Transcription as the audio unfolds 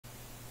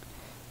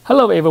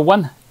Hello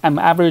everyone, I'm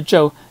Average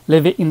Joe,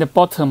 living in the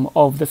bottom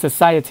of the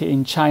society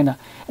in China.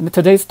 And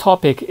today's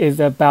topic is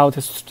about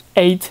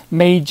 8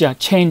 major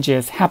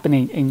changes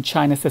happening in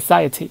China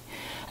society.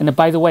 And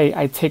by the way,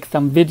 I take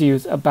some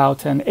videos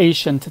about an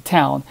ancient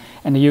town,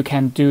 and you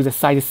can do the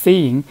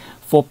sightseeing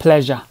for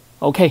pleasure.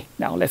 Okay,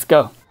 now let's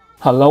go.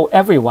 Hello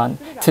everyone.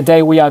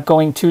 Today we are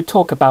going to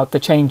talk about the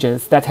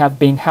changes that have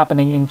been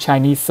happening in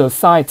Chinese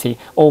society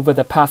over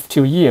the past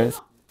 2 years.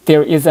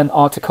 There is an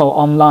article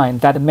online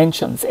that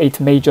mentions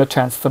 8 major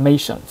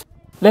transformations.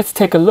 Let's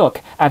take a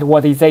look at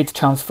what these 8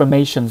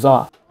 transformations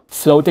are.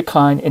 Slow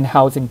decline in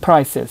housing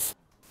prices.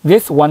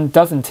 This one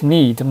doesn't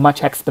need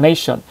much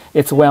explanation,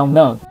 it's well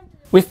known.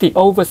 With the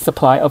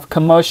oversupply of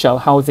commercial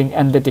housing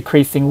and the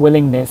decreasing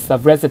willingness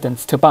of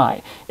residents to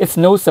buy, it's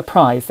no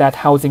surprise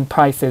that housing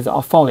prices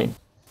are falling.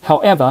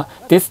 However,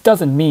 this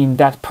doesn't mean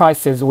that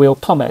prices will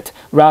plummet,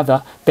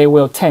 rather they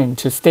will tend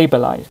to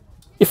stabilize.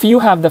 If you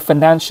have the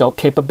financial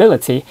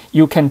capability,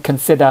 you can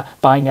consider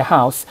buying a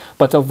house,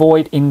 but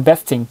avoid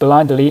investing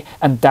blindly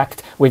and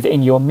act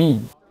within your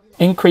means.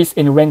 Increase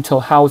in rental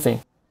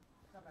housing.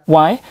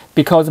 Why?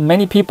 Because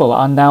many people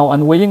are now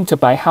unwilling to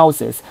buy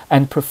houses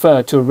and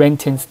prefer to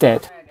rent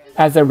instead.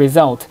 As a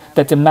result,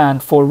 the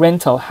demand for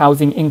rental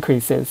housing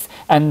increases,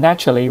 and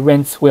naturally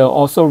rents will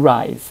also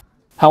rise.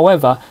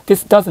 However,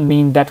 this doesn't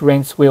mean that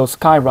rents will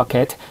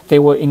skyrocket, they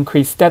will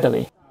increase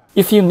steadily.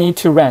 If you need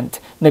to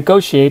rent,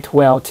 negotiate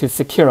well to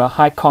secure a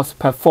high-cost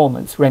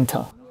performance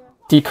rental.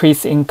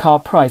 Decrease in car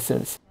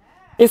prices.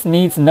 It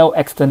needs no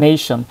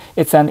explanation,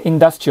 it's an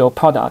industrial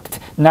product,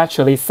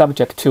 naturally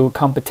subject to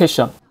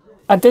competition.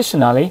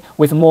 Additionally,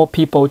 with more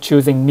people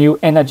choosing new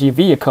energy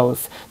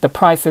vehicles, the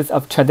prices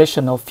of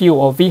traditional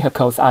fuel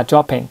vehicles are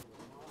dropping.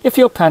 If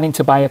you're planning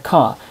to buy a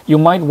car, you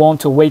might want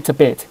to wait a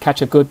bit,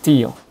 catch a good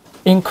deal.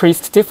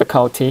 Increased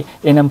difficulty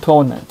in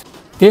employment.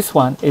 This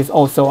one is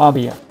also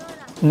obvious.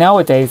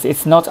 Nowadays,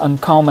 it's not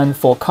uncommon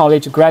for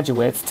college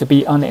graduates to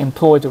be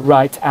unemployed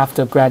right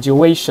after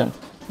graduation.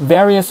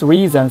 Various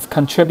reasons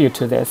contribute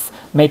to this,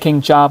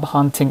 making job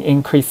hunting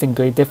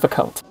increasingly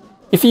difficult.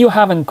 If you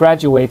haven't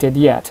graduated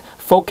yet,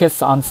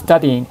 focus on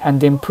studying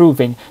and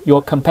improving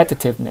your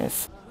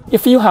competitiveness.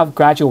 If you have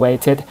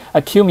graduated,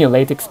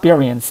 accumulate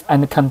experience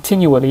and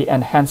continually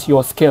enhance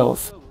your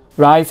skills.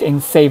 Rise in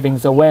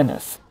savings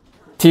awareness.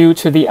 Due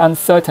to the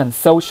uncertain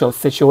social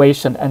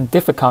situation and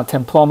difficult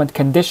employment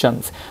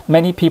conditions,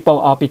 many people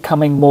are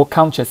becoming more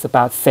conscious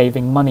about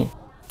saving money.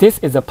 This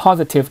is a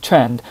positive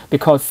trend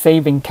because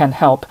saving can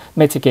help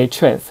mitigate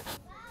stress.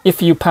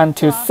 If you plan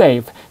to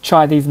save,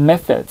 try these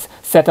methods.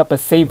 Set up a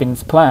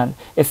savings plan,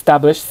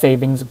 establish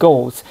savings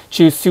goals,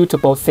 choose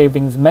suitable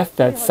savings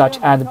methods such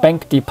as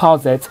bank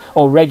deposits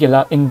or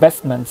regular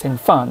investments in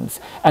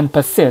funds, and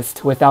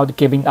persist without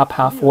giving up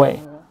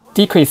halfway.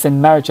 Decrease in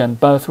marriage and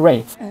birth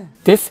rates.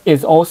 This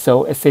is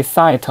also a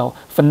societal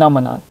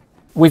phenomenon.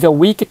 With a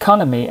weak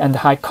economy and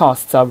high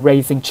costs of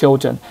raising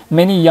children,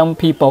 many young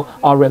people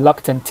are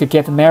reluctant to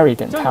get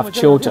married and have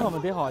children.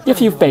 If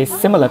you face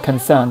similar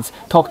concerns,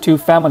 talk to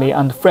family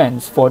and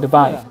friends for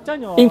advice.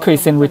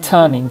 Increase in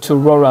returning to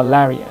rural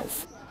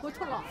areas.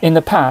 In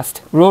the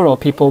past, rural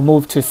people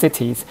moved to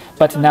cities,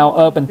 but now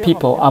urban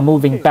people are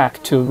moving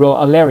back to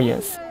rural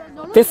areas.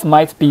 This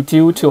might be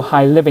due to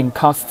high living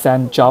costs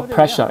and job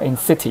pressure in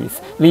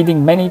cities,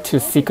 leading many to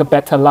seek a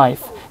better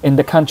life in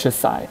the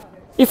countryside.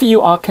 If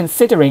you are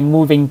considering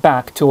moving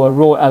back to a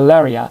rural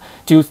area,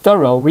 do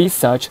thorough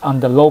research on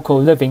the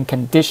local living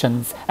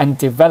conditions and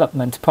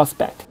development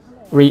prospect.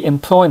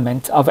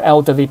 Re-employment of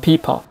elderly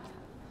people.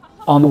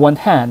 On one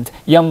hand,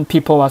 young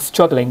people are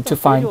struggling to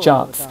find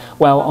jobs,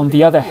 while on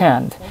the other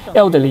hand,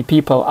 elderly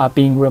people are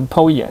being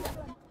reemployed.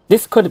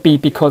 This could be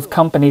because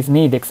companies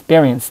need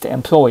experienced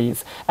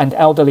employees, and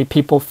elderly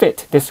people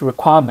fit this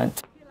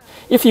requirement.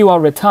 If you are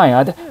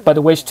retired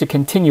but wish to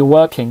continue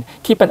working,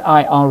 keep an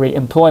eye on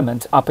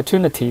re-employment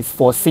opportunities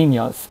for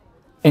seniors.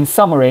 In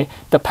summary,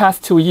 the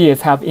past 2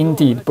 years have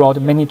indeed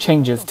brought many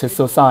changes to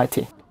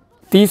society.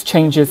 These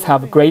changes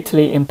have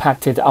greatly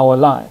impacted our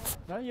lives.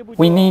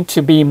 We need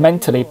to be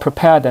mentally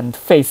prepared and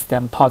face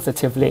them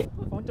positively.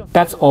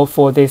 That's all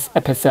for this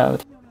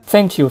episode.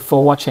 Thank you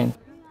for watching.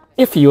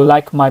 If you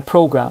like my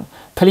program,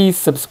 please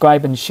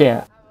subscribe and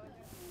share.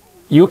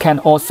 You can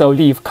also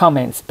leave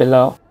comments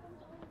below.